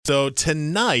So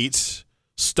tonight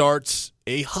starts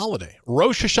a holiday.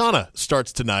 Rosh Hashanah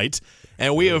starts tonight,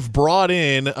 and we have brought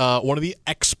in one of the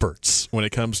experts when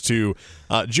it comes to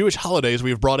Jewish holidays.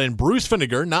 We have brought in Bruce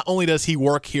Feniger. Not only does he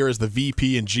work here as the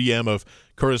VP and GM of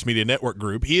Curtis Media Network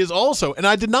Group, he is also, and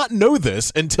I did not know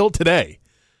this until today,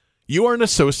 you are an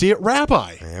associate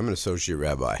rabbi. I am an associate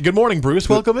rabbi. Good morning, Bruce.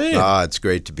 Welcome in. It's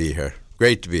great to be here.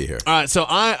 Great to be here. All right, so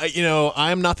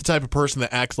I'm not the type of person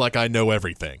that acts like I know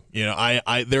everything.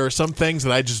 There are some things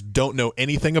that I just don't know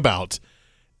anything about,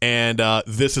 and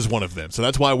this is one of them. So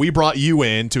that's why we brought you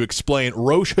in to explain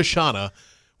Rosh Hashanah,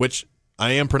 which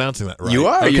I am pronouncing that right. You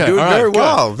are. Okay, You're doing very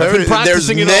well. There's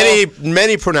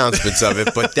many pronouncements of it,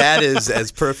 but that is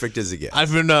as perfect as it gets.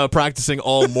 I've been practicing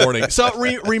all morning. So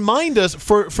remind us,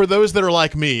 for those that are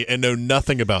like me and know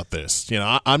nothing about this,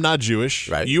 I'm not Jewish.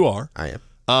 Right. You are. I am.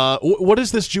 What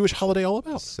is this Jewish holiday all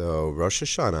about? So Rosh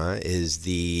Hashanah is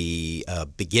the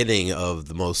beginning of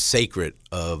the most sacred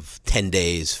of 10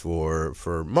 days for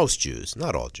most Jews,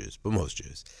 not all Jews, but most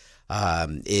Jews.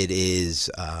 It is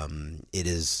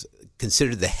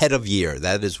considered the head of year.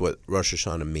 That is what Rosh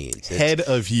Hashanah means. Head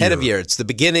of year. Head of year. It's the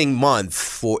beginning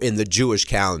month in the Jewish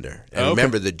calendar. And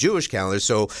remember the Jewish calendar.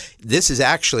 So this is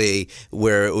actually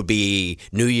where it would be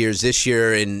New Year's this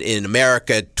year in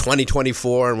America,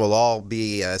 2024, and we'll all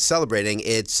be celebrating.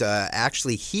 It's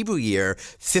actually Hebrew year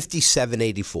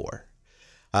 5784.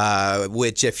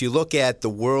 Which, if you look at the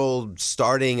world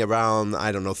starting around,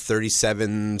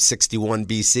 3761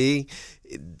 BC,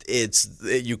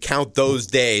 you count those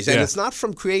days, and it's not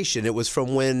from creation. It was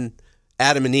from when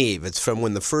Adam and Eve. It's from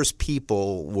when the first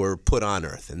people were put on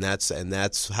earth, and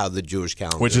that's how the Jewish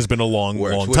calendar, which has been a long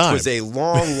time, which was a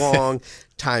long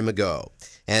time ago.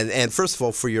 And first of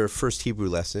all, for your first Hebrew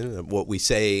lesson, what we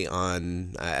say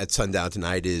at sundown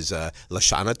tonight is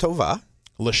Lashana Tova.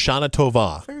 Lashana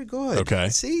Tova. Very good. Okay.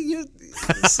 See, you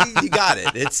got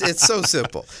it. It's so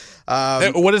simple.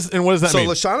 What does that mean? So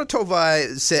Lashana Tova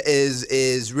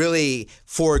is really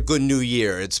for a good new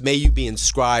year. It's may you be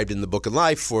inscribed in the book of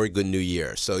life for a good new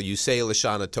year. So you say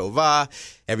Lashana Tova,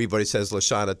 everybody says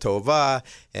Lashana Tova,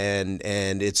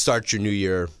 and it starts your new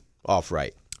year off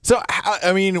right. So,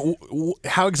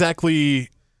 how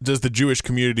exactly does the Jewish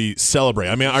community celebrate?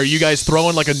 Are you guys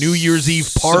throwing like a New Year's Eve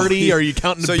party? Are you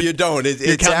counting? So you don't.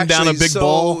 You're counting down a big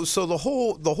ball. So the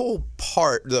whole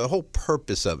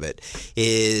purpose of it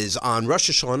is on Rosh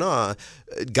Hashanah,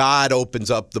 God opens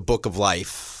up the book of life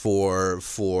for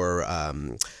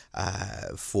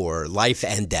life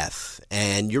and death,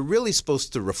 and you're really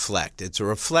supposed to reflect. It's a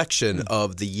reflection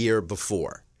of the year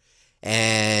before.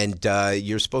 And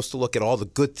you're supposed to look at all the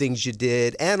good things you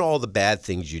did and all the bad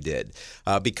things you did.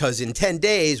 Because in 10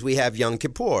 days, we have Yom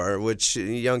Kippur, which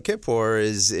Yom Kippur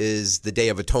is the Day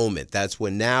of Atonement. That's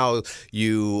when now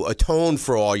you atone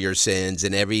for all your sins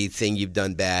and everything you've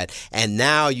done bad. And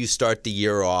now you start the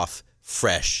year off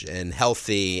fresh and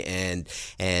healthy, and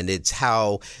it's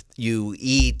how you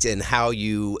eat and how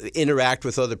you interact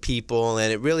with other people,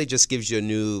 and it really just gives you a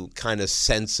new kind of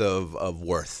sense of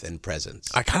worth and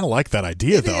presence. I kind of like that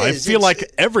idea, though. I feel like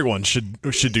everyone should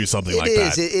do something like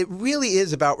that. It really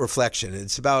is about reflection.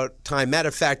 It's about time. Matter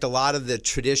of fact, a lot of the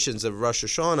traditions of Rosh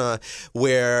Hashanah,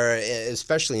 where,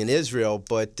 especially in Israel,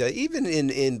 but even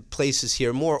in places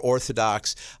here, more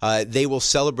Orthodox, they will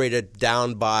celebrate it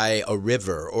down by a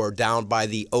river or down by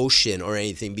the ocean or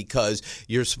anything, because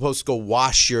you're supposed to go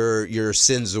wash your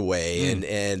sins away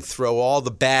and throw all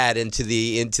the bad into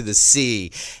the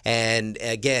sea. And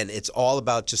again, it's all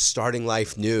about just starting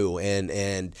life new.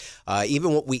 And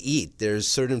even what we eat, there's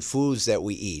certain foods that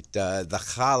we eat. The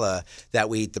challah that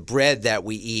we eat, the bread that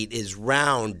we eat, is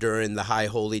round during the high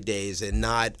holy days and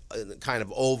not kind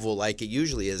of oval like it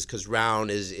usually is, because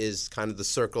round is kind of the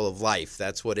circle of life.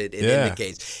 That's what it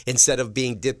indicates. Instead of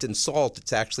being dipped in salt,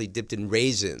 it's actually dipped in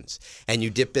raisins, and you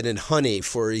dip it in honey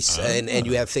and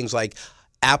you have things like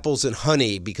apples and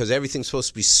honey, because everything's supposed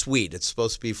to be sweet. It's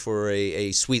supposed to be for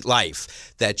a sweet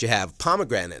life that you have.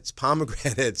 Pomegranates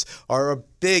are a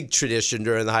big tradition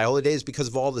during the high holy days because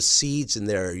of all the seeds in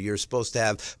there. You're supposed to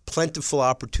have plentiful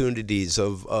opportunities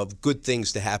of good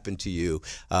things to happen to you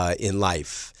in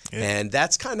life. Yeah. And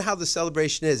that's kind of how the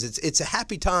celebration is. It's a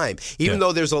happy time, even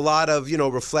though there's a lot of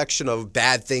reflection of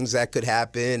bad things that could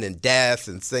happen and death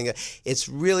and things. It's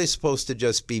really supposed to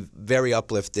just be very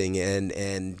uplifting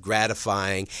and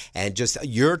gratifying, and just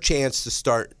your chance to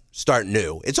start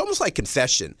new. It's almost like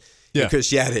confession. Yeah. in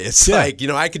Christianity. It's like,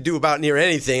 I could do about near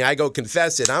anything. I go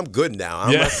confess it. I'm good now.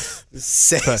 I'm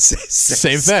same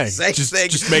thing.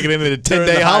 Just make it into the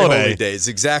 10-day holiday. holiday. Days.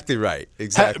 Exactly right.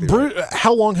 Exactly. Bruce,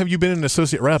 how long have you been an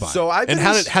associate rabbi? So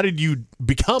how did you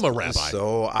become a rabbi?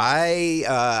 So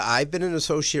I've been an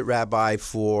associate rabbi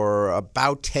for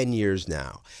about 10 years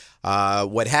now.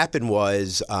 What happened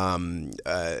was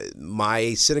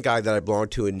my synagogue that I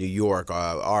belonged to in New York,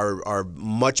 our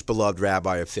much beloved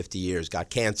rabbi of 50 years, got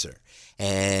cancer.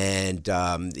 And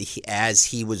as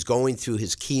he was going through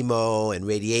his chemo and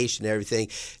radiation and everything,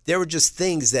 there were just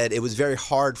things that it was very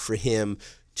hard for him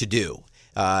to do.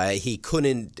 He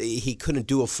couldn't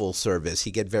do a full service.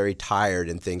 He'd get very tired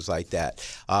and things like that,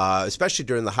 especially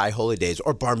during the high holy days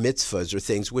or bar mitzvahs or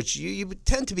things which you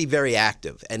tend to be very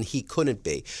active, and he couldn't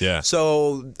be. Yeah.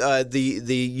 So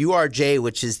the URJ,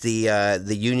 which is the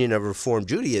Union of Reform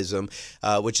Judaism,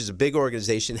 which is a big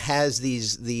organization, has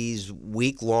these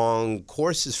week-long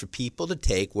courses for people to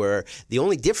take where the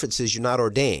only difference is you're not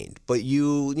ordained, but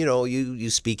you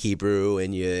speak Hebrew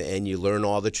and you learn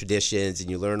all the traditions and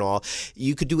you learn all.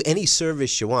 You could do any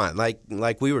service you want,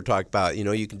 like we were talking about.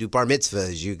 You can do bar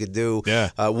mitzvahs, you could do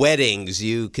weddings,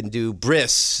 you can do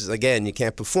bris. Again, you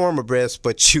can't perform a bris,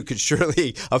 but you could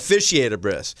surely officiate a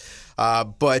bris.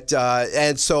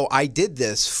 And so I did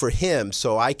this for him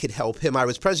so I could help him. I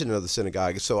was president of the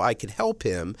synagogue, so I could help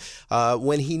him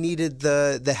when he needed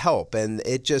the help, and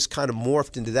it just kind of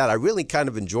morphed into that. I really kind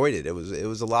of enjoyed it. It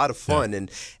was a lot of fun,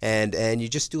 and you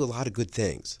just do a lot of good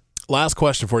things. Last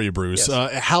question for you, Bruce.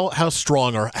 Yes. How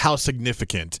strong or how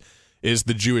significant is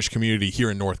the Jewish community here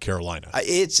in North Carolina?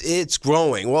 It's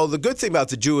growing. Well, the good thing about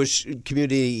the Jewish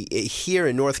community here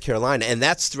in North Carolina, and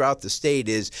that's throughout the state,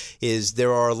 is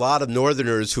there are a lot of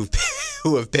Northerners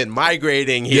who have been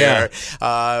migrating here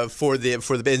for the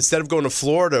instead of going to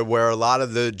Florida, where a lot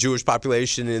of the Jewish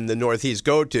population in the Northeast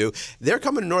go to, they're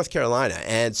coming to North Carolina,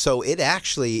 and so it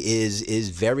actually is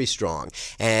very strong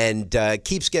and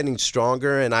keeps getting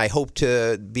stronger. And I hope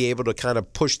to be able to kind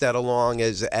of push that along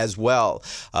as well.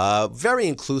 Very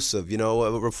inclusive,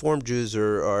 Reform Jews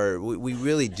we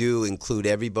really do include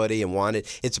everybody and want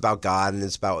it. It's about God and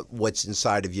it's about what's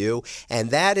inside of you,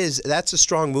 and that's a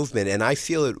strong movement. And I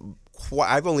feel it.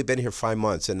 I've only been here 5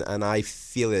 months, and I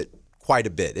feel it quite a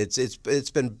bit.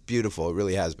 It's been beautiful. It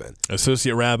really has been.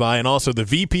 Associate Rabbi and also the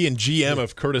VP and GM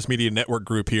of Curtis Media Network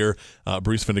Group here,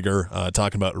 Bruce Feniger,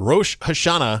 talking about Rosh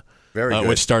Hashanah. Very good.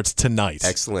 Which starts tonight.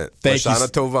 Excellent.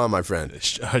 Hashanah Tovah, my friend.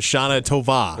 Hashanah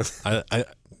Tovah.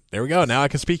 There we go. Now I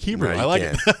can speak Hebrew. I like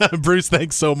it. Bruce,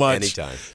 thanks so much. Anytime.